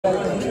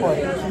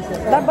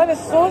That butter's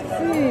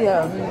salty.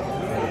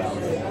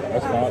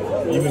 That's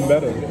not even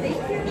better.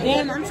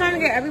 Damn, I'm trying to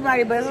get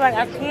everybody, but it's like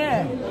I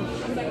can't.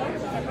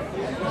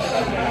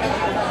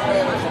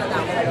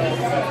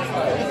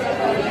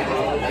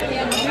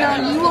 You know,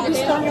 you will be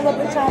stoned a little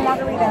bit on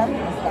margarita.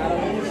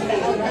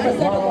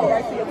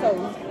 Right to your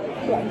toes.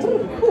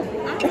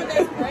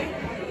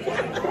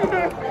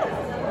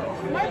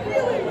 My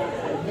feelings.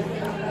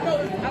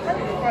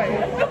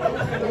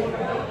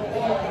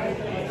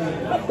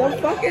 The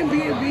fucking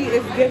B&B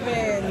is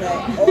giving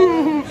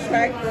old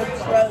tractor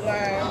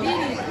trailer.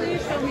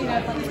 Please show me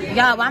that.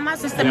 Yo, why my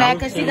sister mad?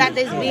 Because she got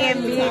this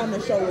B&B.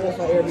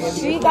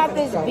 She got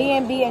this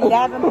B&B in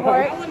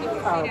Davenport.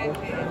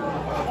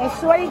 And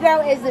Shorty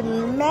girl is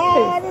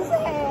mad as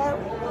hell.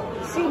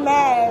 She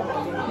mad.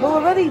 But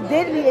what really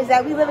did me is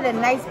that we live in a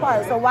nice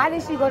part. So why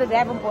did she go to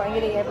Davenport and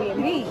get an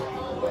Airbnb?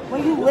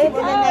 When you live in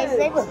a nice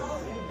neighborhood.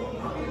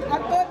 I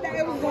thought that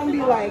it was going to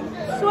be like...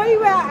 Shorty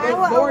went an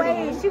hour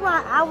away. She went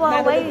an hour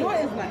away. The resort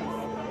is nice.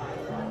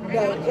 The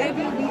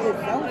Airbnb is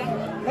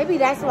nice. Maybe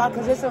that's why,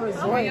 because it's a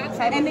resort.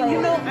 And then, you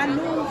know, I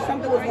knew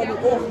something was going to be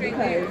off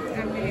because...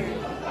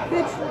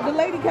 Bitch, the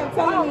lady kept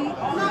telling me,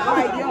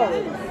 like, yo,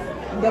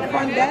 the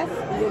front desk,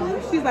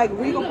 she's like,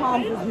 Regal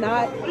Palms is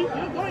not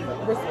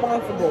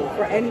responsible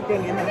for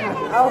anything in the house.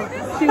 Oh,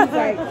 she was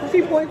like,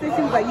 she pointed,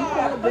 she was like, you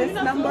call this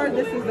number,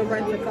 this is the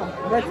rental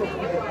company.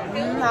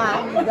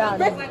 Nah, you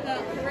don't.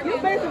 You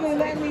basically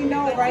let me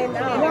know right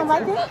now. You don't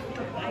like it?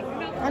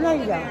 I know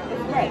you don't.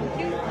 Right.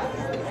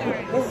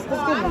 It's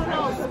good.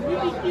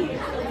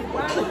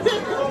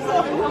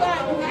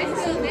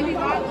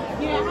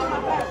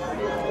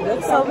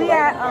 So we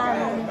are,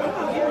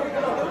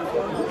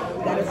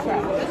 that is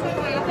right.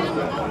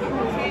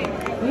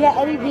 We are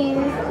Eddie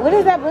V's. What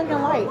is that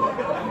blinking light?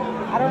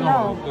 I don't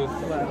know.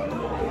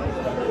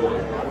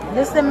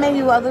 This is the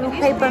menu, a little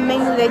paper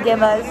menu they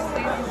give us.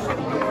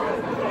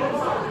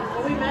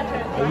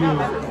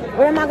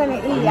 Where am I going to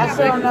eat? I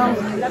still don't know.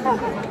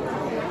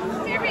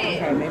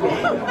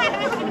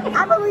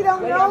 I really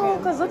don't know,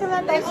 because looking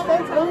at that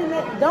steak, really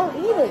don't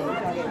eat it.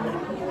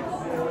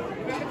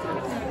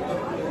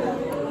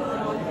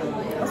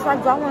 It's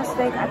like, do I want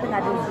steak? I think I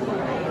do.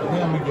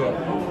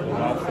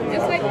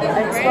 It's like this.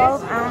 A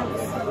 12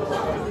 ounce.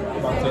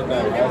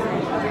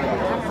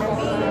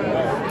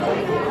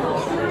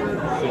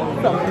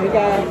 You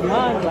got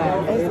mine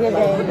last. It's good.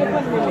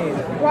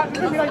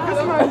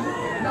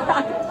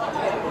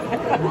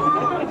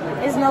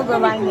 It's no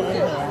good liking it in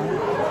here.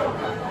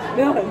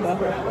 No.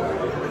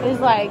 It's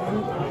like,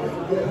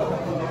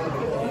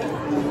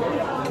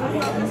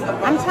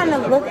 I'm trying to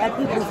look at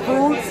people's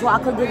food so I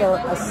could get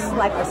a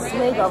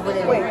swig of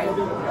it. Wait,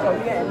 so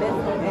yeah, this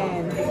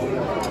and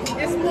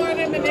it's more of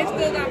them and they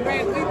still got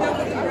bread. We done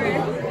with the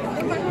bread.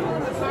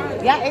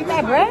 Y'all ate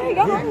that bread?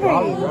 Y'all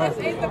hungry? Let's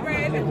eat the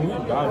bread.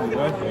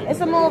 It's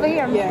some more over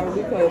here. yeah,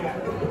 we could.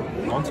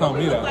 Don't tell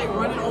me that. Like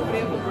running over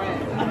there with bread.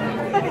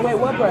 Wait,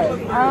 what bread?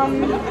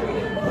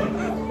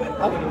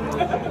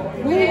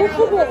 What you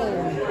getting?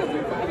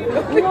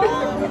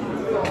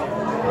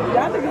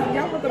 Y'all niggas,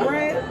 y'all with the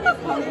bread?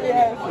 Hungry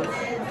asses.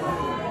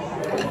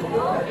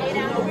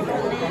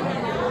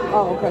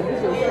 Oh, okay, this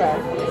is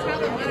trash. It's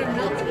probably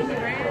buttermilk in the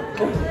bread.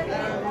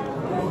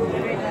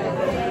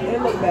 It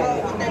look bad.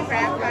 The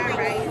crab fried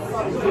rice.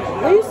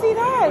 Where you see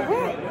that?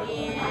 What?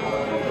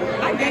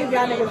 I gave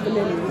y'all niggas the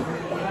menu.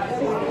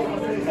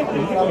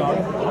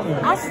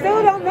 I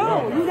still don't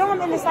know. You know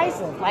I'm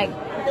indecisive. Like,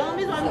 I'm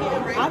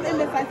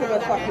indecisive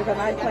as fuck because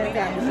I ain't playing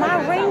time. my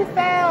ring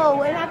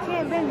fell and I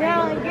can't bend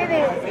down and get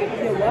it.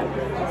 You what?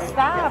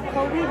 Stop,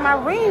 Kobe. My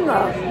ring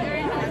up.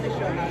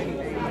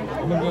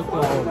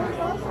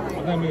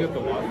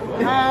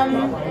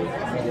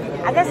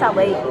 I guess I'll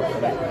wait.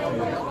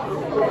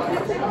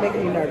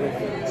 Making me nervous.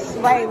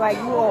 Right, like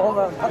you all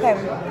over. Okay.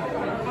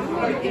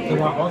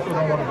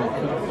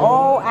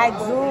 Oh, I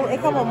do. It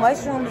come with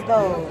mushrooms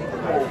though.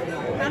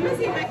 I'm gonna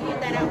see if I can get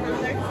that out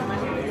now. There's some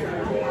mushrooms.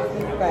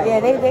 Yeah,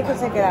 they can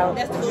take it out.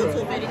 That's the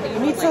go-to if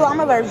anything. Me too. I'm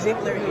allergic.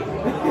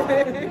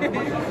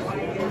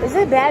 Is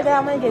it bad that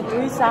I'm gonna get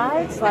 3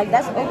 sides? Like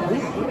that's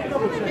ugly.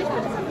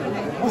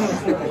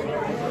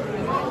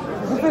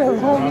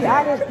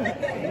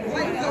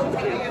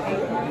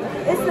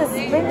 It's the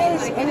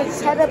spinach and the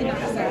cheddar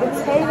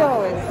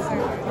potatoes.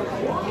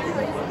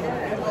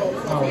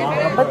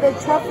 But the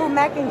truffle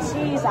mac and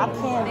cheese, I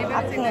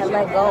can't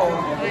let go.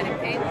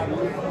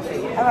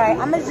 All right,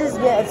 I'm gonna just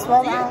get a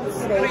 12 ounce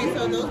steak. Right,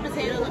 so those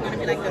potatoes are gonna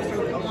be like the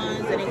fruit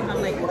ones, and they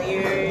come like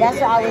layered. That's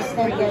what I was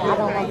thinking. I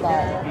don't want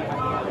that.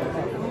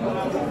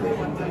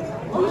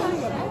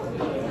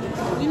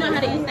 You know how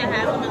they used to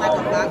have them in like a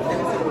box in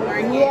a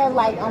supermarket? Yeah,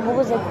 like what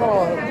was it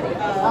called?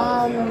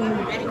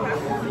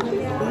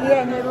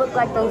 Yeah, and it looked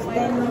like those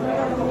thin.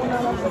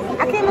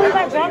 I can't believe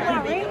I dropped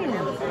my ring.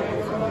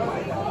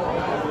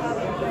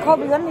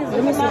 Kobe, let me see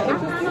it.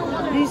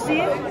 Do you see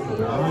it? I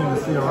don't even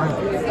see a ring.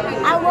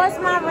 I lost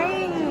my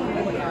ring.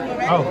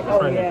 Oh,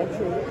 Yeah,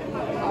 true.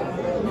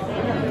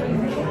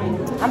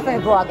 I'm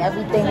gonna vlog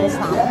everything this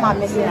time. What am I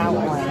missing out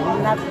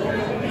on? Nothing.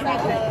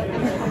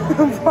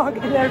 Vlog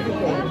and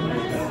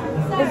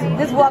everything.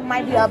 This vlog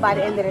might be up by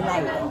the end of the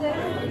night.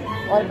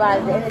 Or by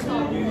the end of the...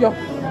 Yo.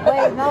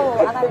 Wait, no.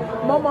 I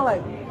got... Mama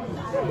like...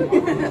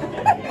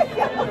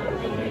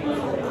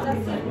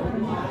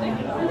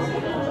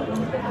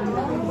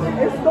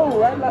 It's still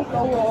red left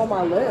over on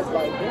my lip.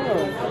 Like, damn.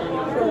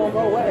 It won't go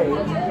away.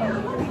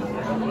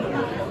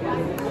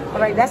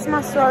 Alright, that's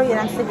my story and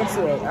I'm sticking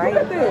to it, alright?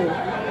 Look at this.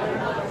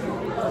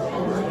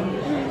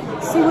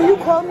 See, when you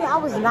called me, I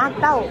was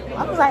knocked out.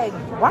 I was like,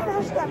 why the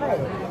hell she got red?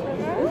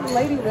 This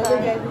lady really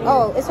gave me...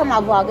 Oh, it's on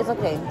my vlog. It's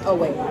okay. Oh,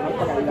 wait. I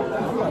forgot about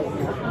that. I'm like...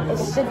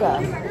 It's sugar.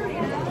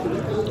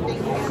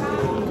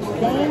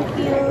 Thank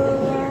you.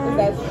 Is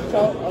that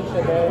salt or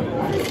sugar?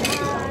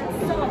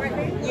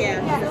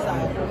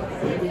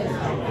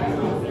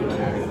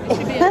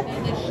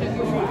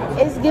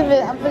 It's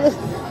giving. I'm gonna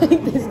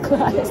take this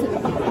class.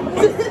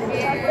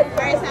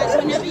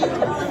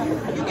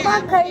 My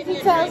crazy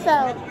tail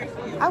self.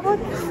 I want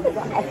this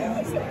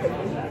class.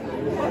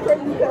 My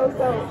crazy tail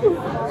self.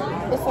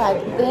 It's like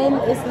thin.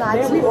 It's not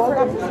Man, too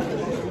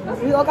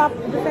we all got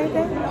the same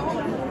thing?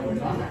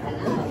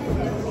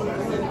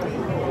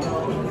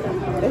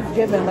 It's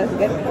given. Let's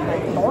get it.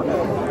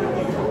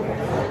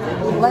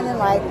 London,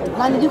 like,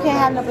 London, you can't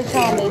have no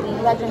Patron, baby.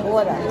 You gotta drink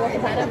water. Oh,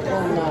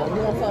 no.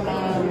 You want some,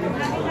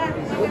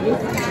 what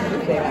juice is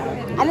there?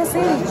 I didn't see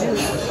any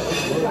juice.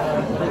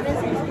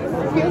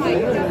 Excuse me.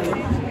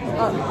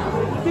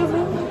 Excuse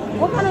me.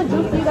 What kind of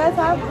juice do you guys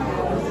have?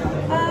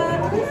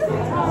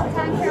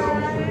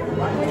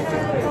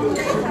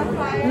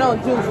 No,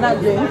 juice, not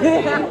gin.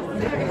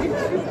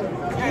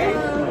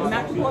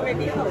 Not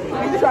already.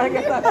 You trying to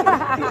get something?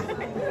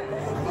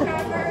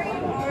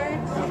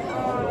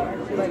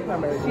 She like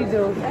cranberry. She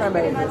do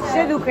cranberry.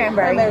 She do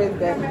cranberry. Cranberry's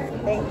good.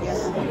 Thank you.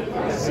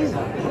 She's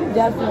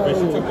definitely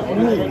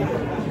me.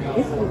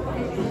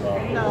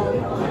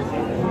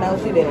 No,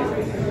 she didn't.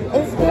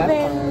 It's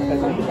giving.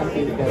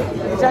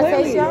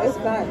 Clearly, it's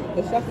not.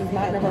 The chef is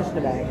not in a rush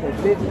today.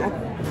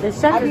 The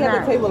chef I be is at not.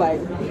 the table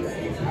like,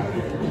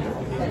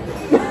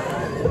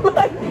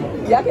 like,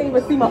 y'all can't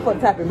even see my foot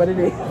tapping, but it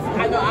is. I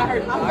know. I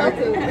heard.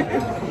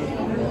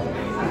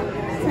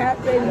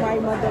 Tapping my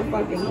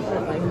motherfucking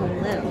foot like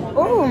now.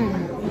 Ooh,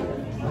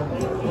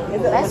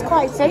 that's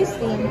quite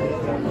tasty.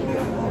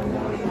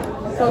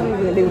 So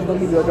they was gonna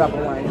give you a drop of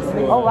wine.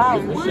 Oh wow.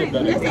 This shit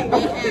better. That's a big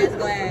ass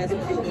glass.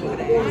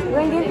 You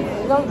ain't get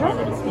no drink?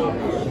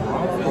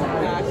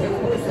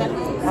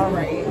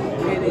 Alright.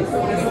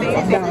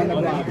 It's down in the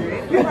back.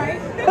 Right.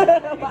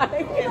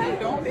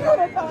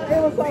 It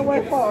was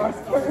somewhere far.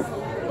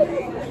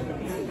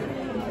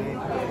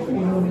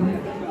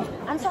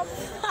 I'm so.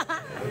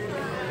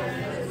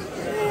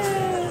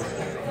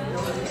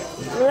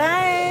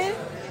 Ryan.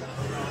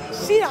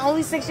 She the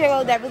only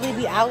 6-year-old that really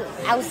be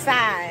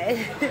outside.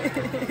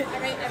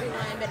 Alright,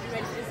 everyone, better be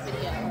ready for this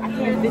video. I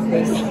can't do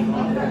this.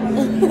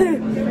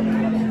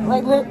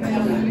 Like, look.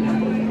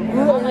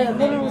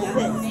 Little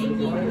sis.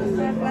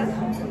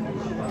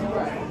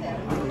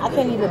 I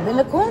can't even bend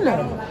the corner.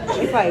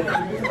 It's like,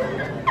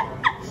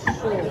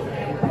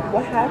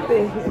 what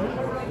happened?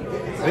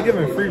 They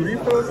giving free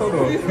refills? Hold on.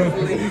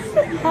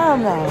 Hell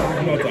no.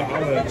 I'm about to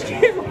holler at you.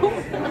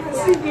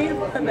 She gave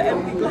her the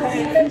empty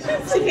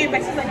glass. She came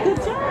back, she's like, good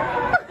job.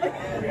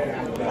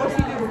 All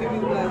she did was give me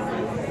the glass.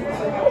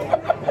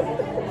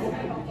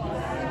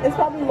 It's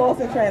probably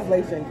lost in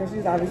translation because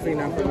she's obviously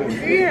not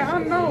familiar. Yeah, I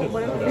know,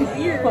 but it's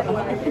weird.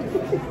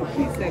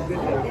 She said good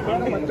job.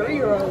 I'm a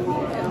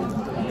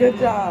 3-year-old. Good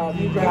job.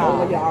 You drank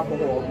all of your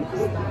alcohol.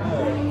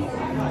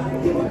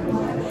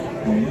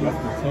 That's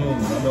the tune.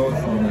 I know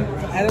it's on there.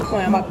 At this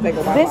point, I'm about to take a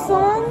bite. This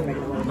song?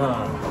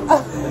 Nah.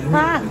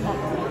 Huh?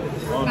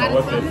 I don't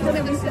know what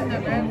this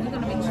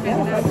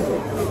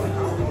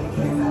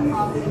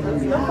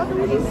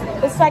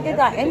It's like it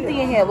got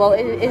empty in here. Well,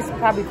 it's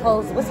probably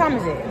closed. What time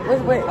is it?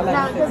 What?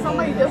 Nah, because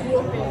somebody just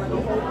walked in, like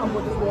a whole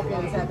couple just walked in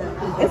and sat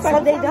down. It's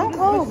So they don't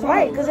close,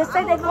 right? Because it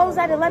said they close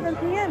at 11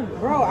 p.m.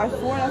 Bro, I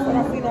swear that's what I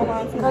seen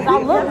online too. Because I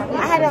looked,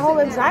 I had a whole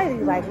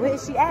anxiety. Like, where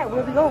is she at?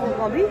 Where we going? Where we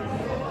gonna be?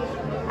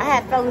 I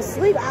had fell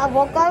asleep. I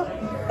woke up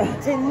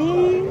to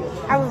knee.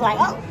 I was like,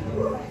 oh,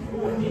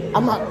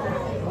 I'm up.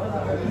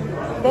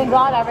 Thank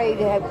God I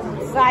already had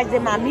sized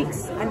in my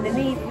mix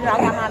underneath. You know, I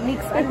got my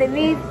mix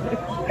underneath.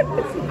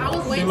 I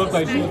was waiting looked for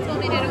like Smack she- told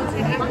me they don't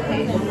take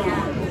applications.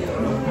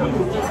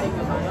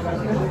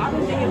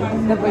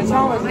 The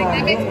Patron was Like, that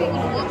gone. makes me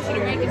want to walk to the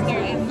register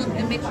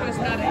and make sure it's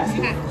not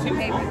attached to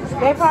paper.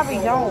 They probably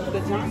don't.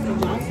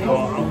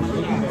 Oh,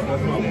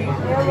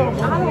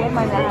 They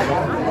might not have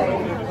that.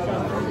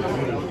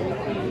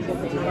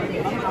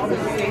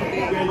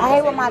 I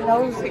hate when my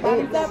nose is.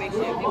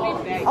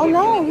 Oh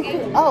no, you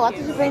can, oh, I thought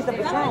you finished the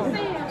Patron.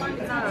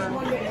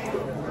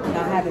 No,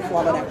 I had to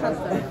swallow that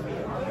first.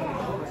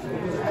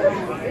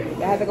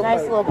 I had to go Nice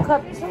first. little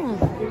cup.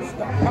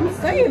 I'm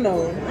saying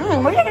though.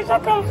 Where did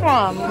that come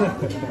from?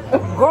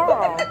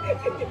 Girl.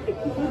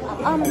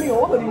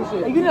 All of these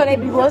shit. You know they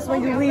be worse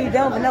when you leave. They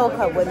don't even know a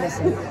cup was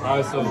missing.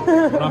 Alright, so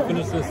when I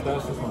finish this,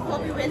 that's just one.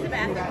 Hope you in the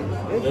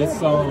bathroom. It's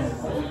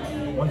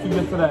Once you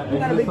get to that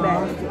got a big exit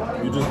bag.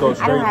 sign, you just go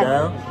straight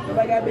down.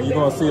 And you're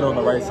gonna see it on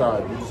the right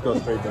side. You just go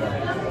straight down.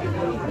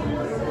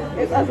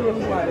 It's us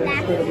really smart.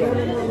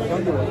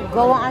 Don't do it.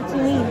 Go on to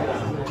me.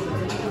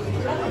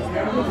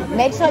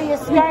 Make sure your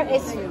skirt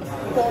is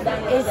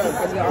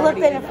flipped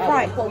in the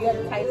front. So you have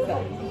to tighten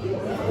up.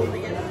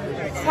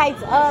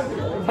 Tights up,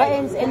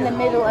 buttons in the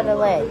middle of the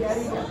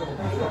legs.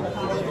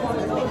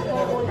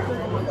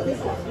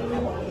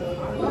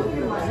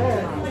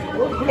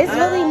 It's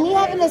really me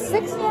having a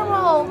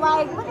 6-year-old.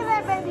 Like, look at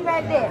that baby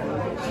right there.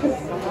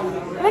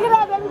 Look at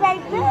that baby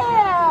right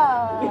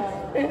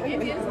there.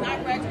 It's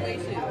not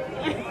graduation.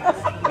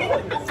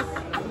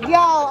 Yo,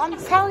 I'm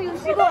telling you,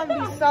 she's gonna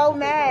be so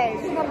mad.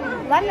 She's gonna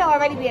be, London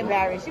already be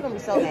embarrassed. She's gonna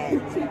be so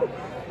mad.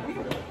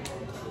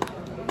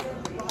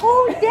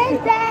 Who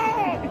did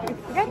that?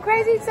 That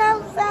crazy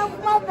self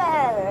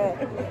mother.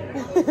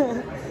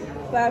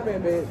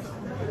 Clapping, bitch.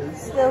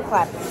 Still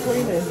clapping.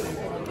 Screaming.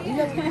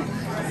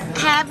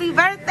 Happy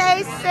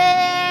birthday, sis.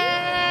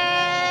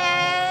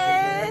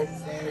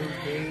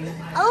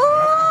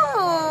 Ooh.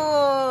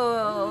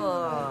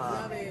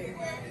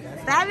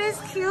 That is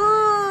cute.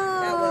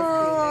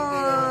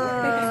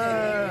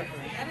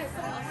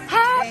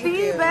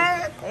 Happy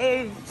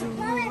birthday to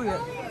you.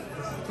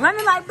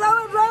 Running like blow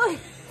it.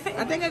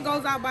 I think it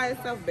goes out by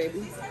itself,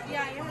 baby.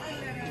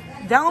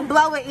 Don't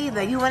blow it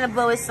either. You want to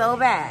blow it so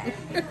bad.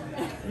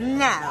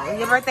 No,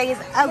 your birthday is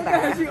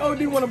over. She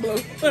OD want to blow.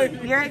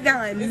 You're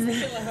done.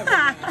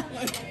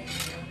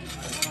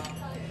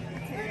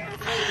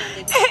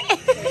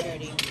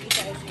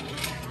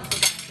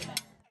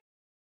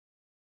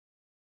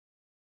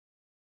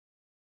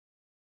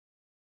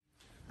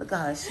 Look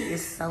at her. She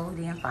is so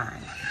damn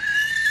fine.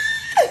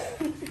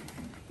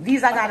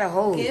 These I gotta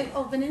hold. Give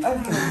opening.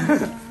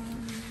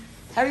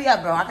 Hurry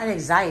up, bro. I got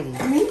anxiety.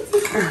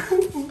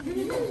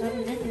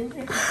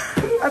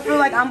 I feel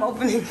like I'm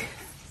opening.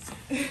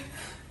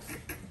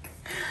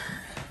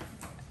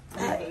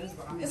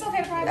 It's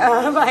okay, private.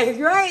 I'm like,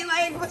 you ain't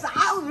like, what's the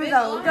outfit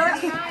though?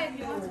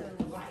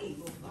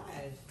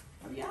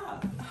 Yeah.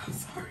 I'm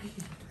sorry.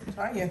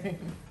 Trying.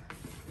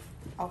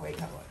 Oh, wait,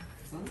 come on.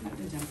 Someone have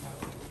to jump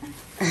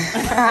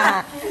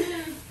out.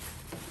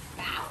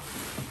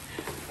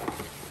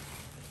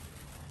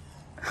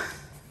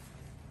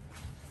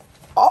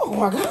 Oh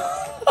my God.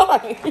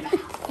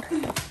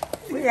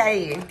 What that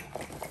is?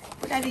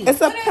 What that is?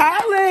 It's a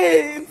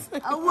pallet.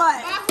 A what?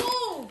 By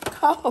who?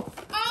 Oh.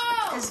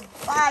 Oh! It's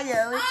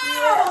fire.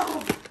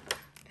 Oh!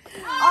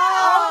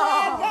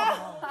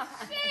 Oh!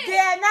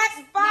 Yeah, that's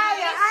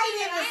fire. I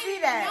didn't even see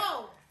that.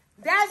 No,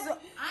 That's I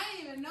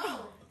didn't even know.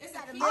 It's a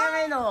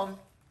Marinol.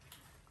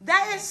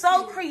 That is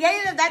so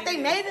creative that they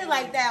made it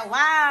like that.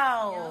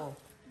 Wow.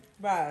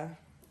 Bye.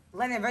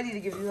 Lennon ready to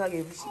give you a hug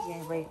if she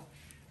can't wait.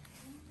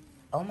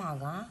 Oh my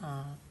God.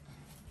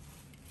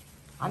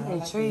 I'm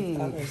intrigued.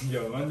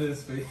 Yo,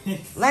 London's face.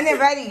 Lennon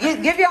ready.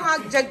 Give your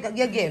aunt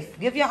your gift.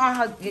 Give your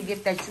aunt your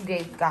gift that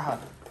you got her.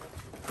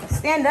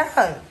 Stand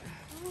up.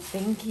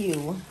 Thank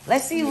you.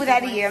 Let's see who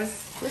that is.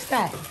 What's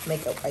that?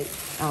 Makeup, right?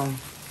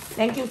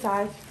 Thank you,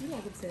 Ty.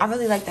 I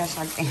really like that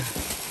Shark thing.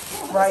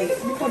 Right.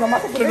 You put them, I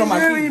can put it on my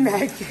Really feet.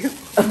 mad cute.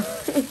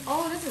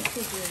 Oh, this is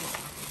too good.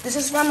 This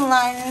is from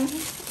London.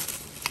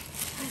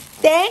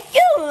 Thank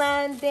you,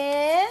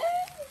 London.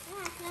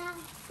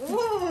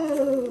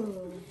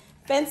 Ooh.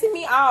 Fancy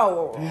me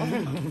out.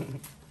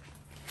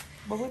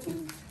 But what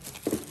you?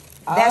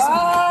 That's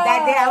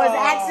that day I was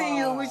asking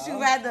you, would you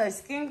rather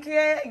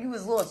skincare? You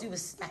was lost. You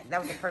was smacked.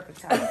 That was the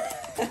perfect time.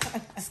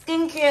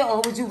 Skincare,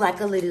 or would you like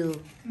a little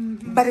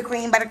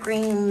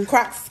buttercream?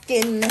 Crack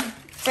skin.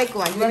 Take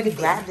one. You already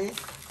grabbed it.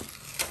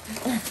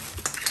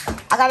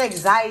 I got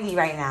anxiety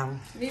right now.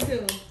 Me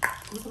too.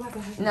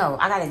 No,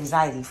 I got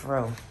anxiety for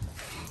real.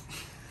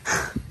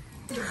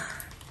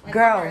 Like,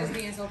 Girl. my heart is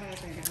being so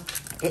fast right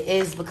now. It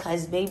is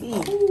because, baby,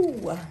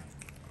 Ooh.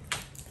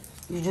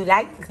 you do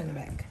like It's in the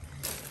back.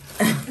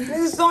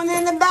 There's Sonia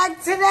in the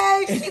back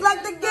today. She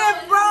like the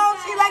gift, bro.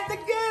 She like the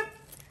gift.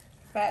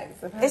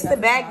 Facts. It's the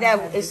bag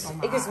that is.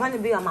 It just want to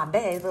be on my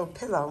bed, little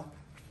pillow.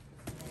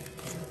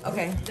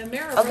 Okay. The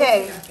mirror.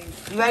 Okay,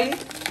 you ready?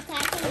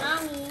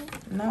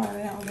 No, I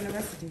didn't open the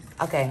recipes.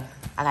 Okay,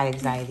 I got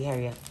anxiety.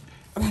 Hurry up.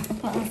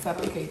 I said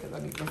okay because I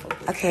need to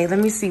focus. Okay, let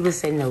me see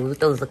what's in those. What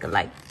those looking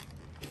like?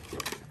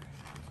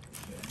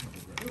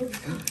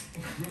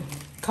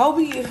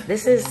 Kobe.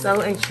 This is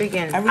so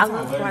intriguing. Every I time.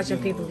 love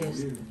watching people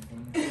gifts.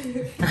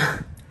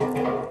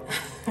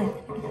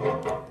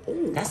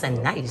 That's a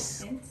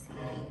nice.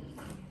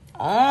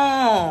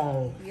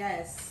 Oh,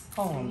 Yes.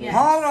 Home.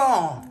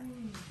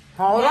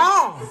 hold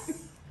on.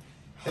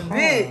 A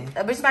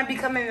bitch might be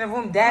coming in the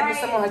room dabbing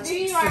some of her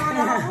cheeks.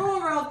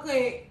 room real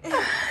quick.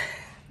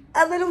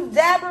 A little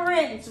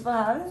dabberage for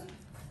her.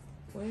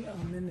 Wait a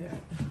minute.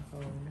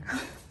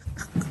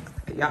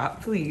 Y'all,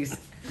 please.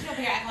 She up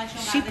here acting like she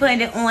don't got She other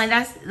putting it gifts. on.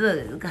 That's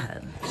look at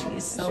her. She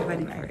is so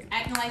ready for it.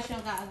 Acting like she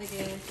don't got other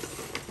gifts.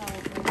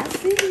 I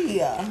see. You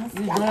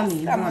doing me?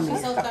 You doing me?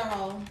 She's so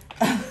thorough.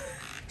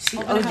 She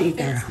OD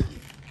there.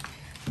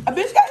 A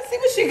bitch gotta see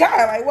what she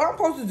got. Like, what I'm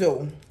supposed to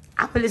do?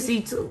 I finna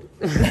see too.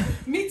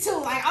 Me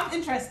too. Like, I'm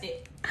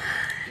interested.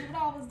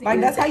 Like,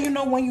 that's how you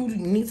know when you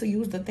need to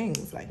use the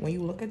things. Like, when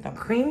you look at them.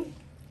 Cream?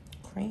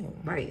 Cream.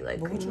 Right,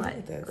 like But cream what you light.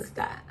 with this? What's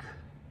that?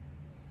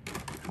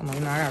 Hold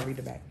on, I gotta read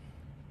it back.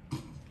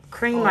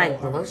 Cream light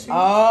blush.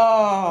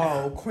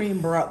 Oh, cream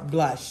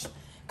blush.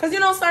 Cause you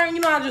know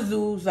I just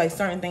do like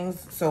certain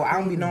things, so I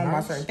don't be knowing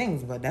about certain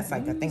things, but that's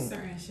like the thing.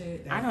 Certain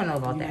shit I don't know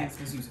about that.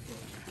 Cause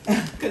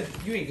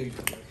you ain't gonna use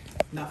it.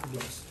 Not for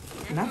blush.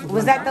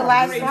 Was that the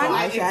last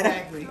one?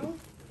 Exactly.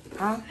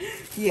 Huh?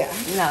 Yeah.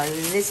 No,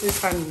 this is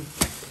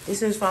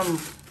from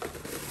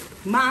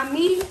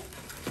mommy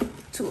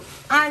to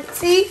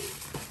auntie.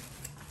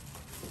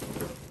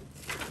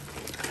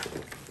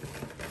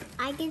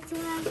 I get to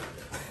her.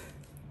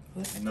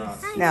 No,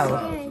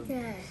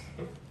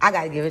 I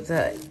gotta give it to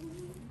her.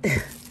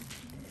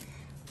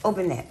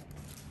 Open that.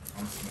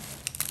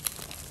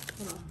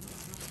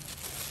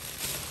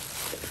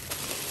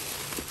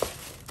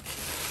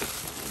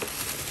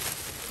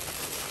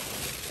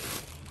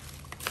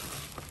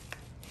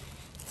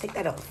 Take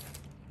that off.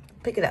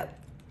 Pick it up.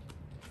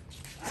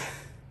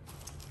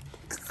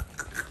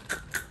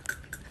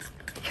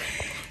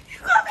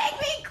 You're gonna make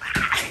me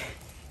cry.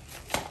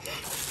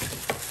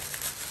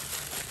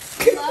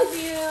 Love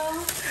you.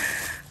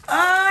 Oh,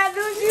 I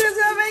knew she was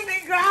gonna make me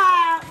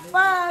cry.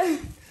 Fuck.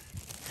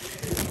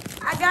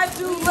 I got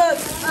you, look,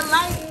 a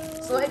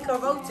light so it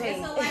can rotate.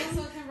 It's a light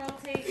so it can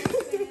rotate.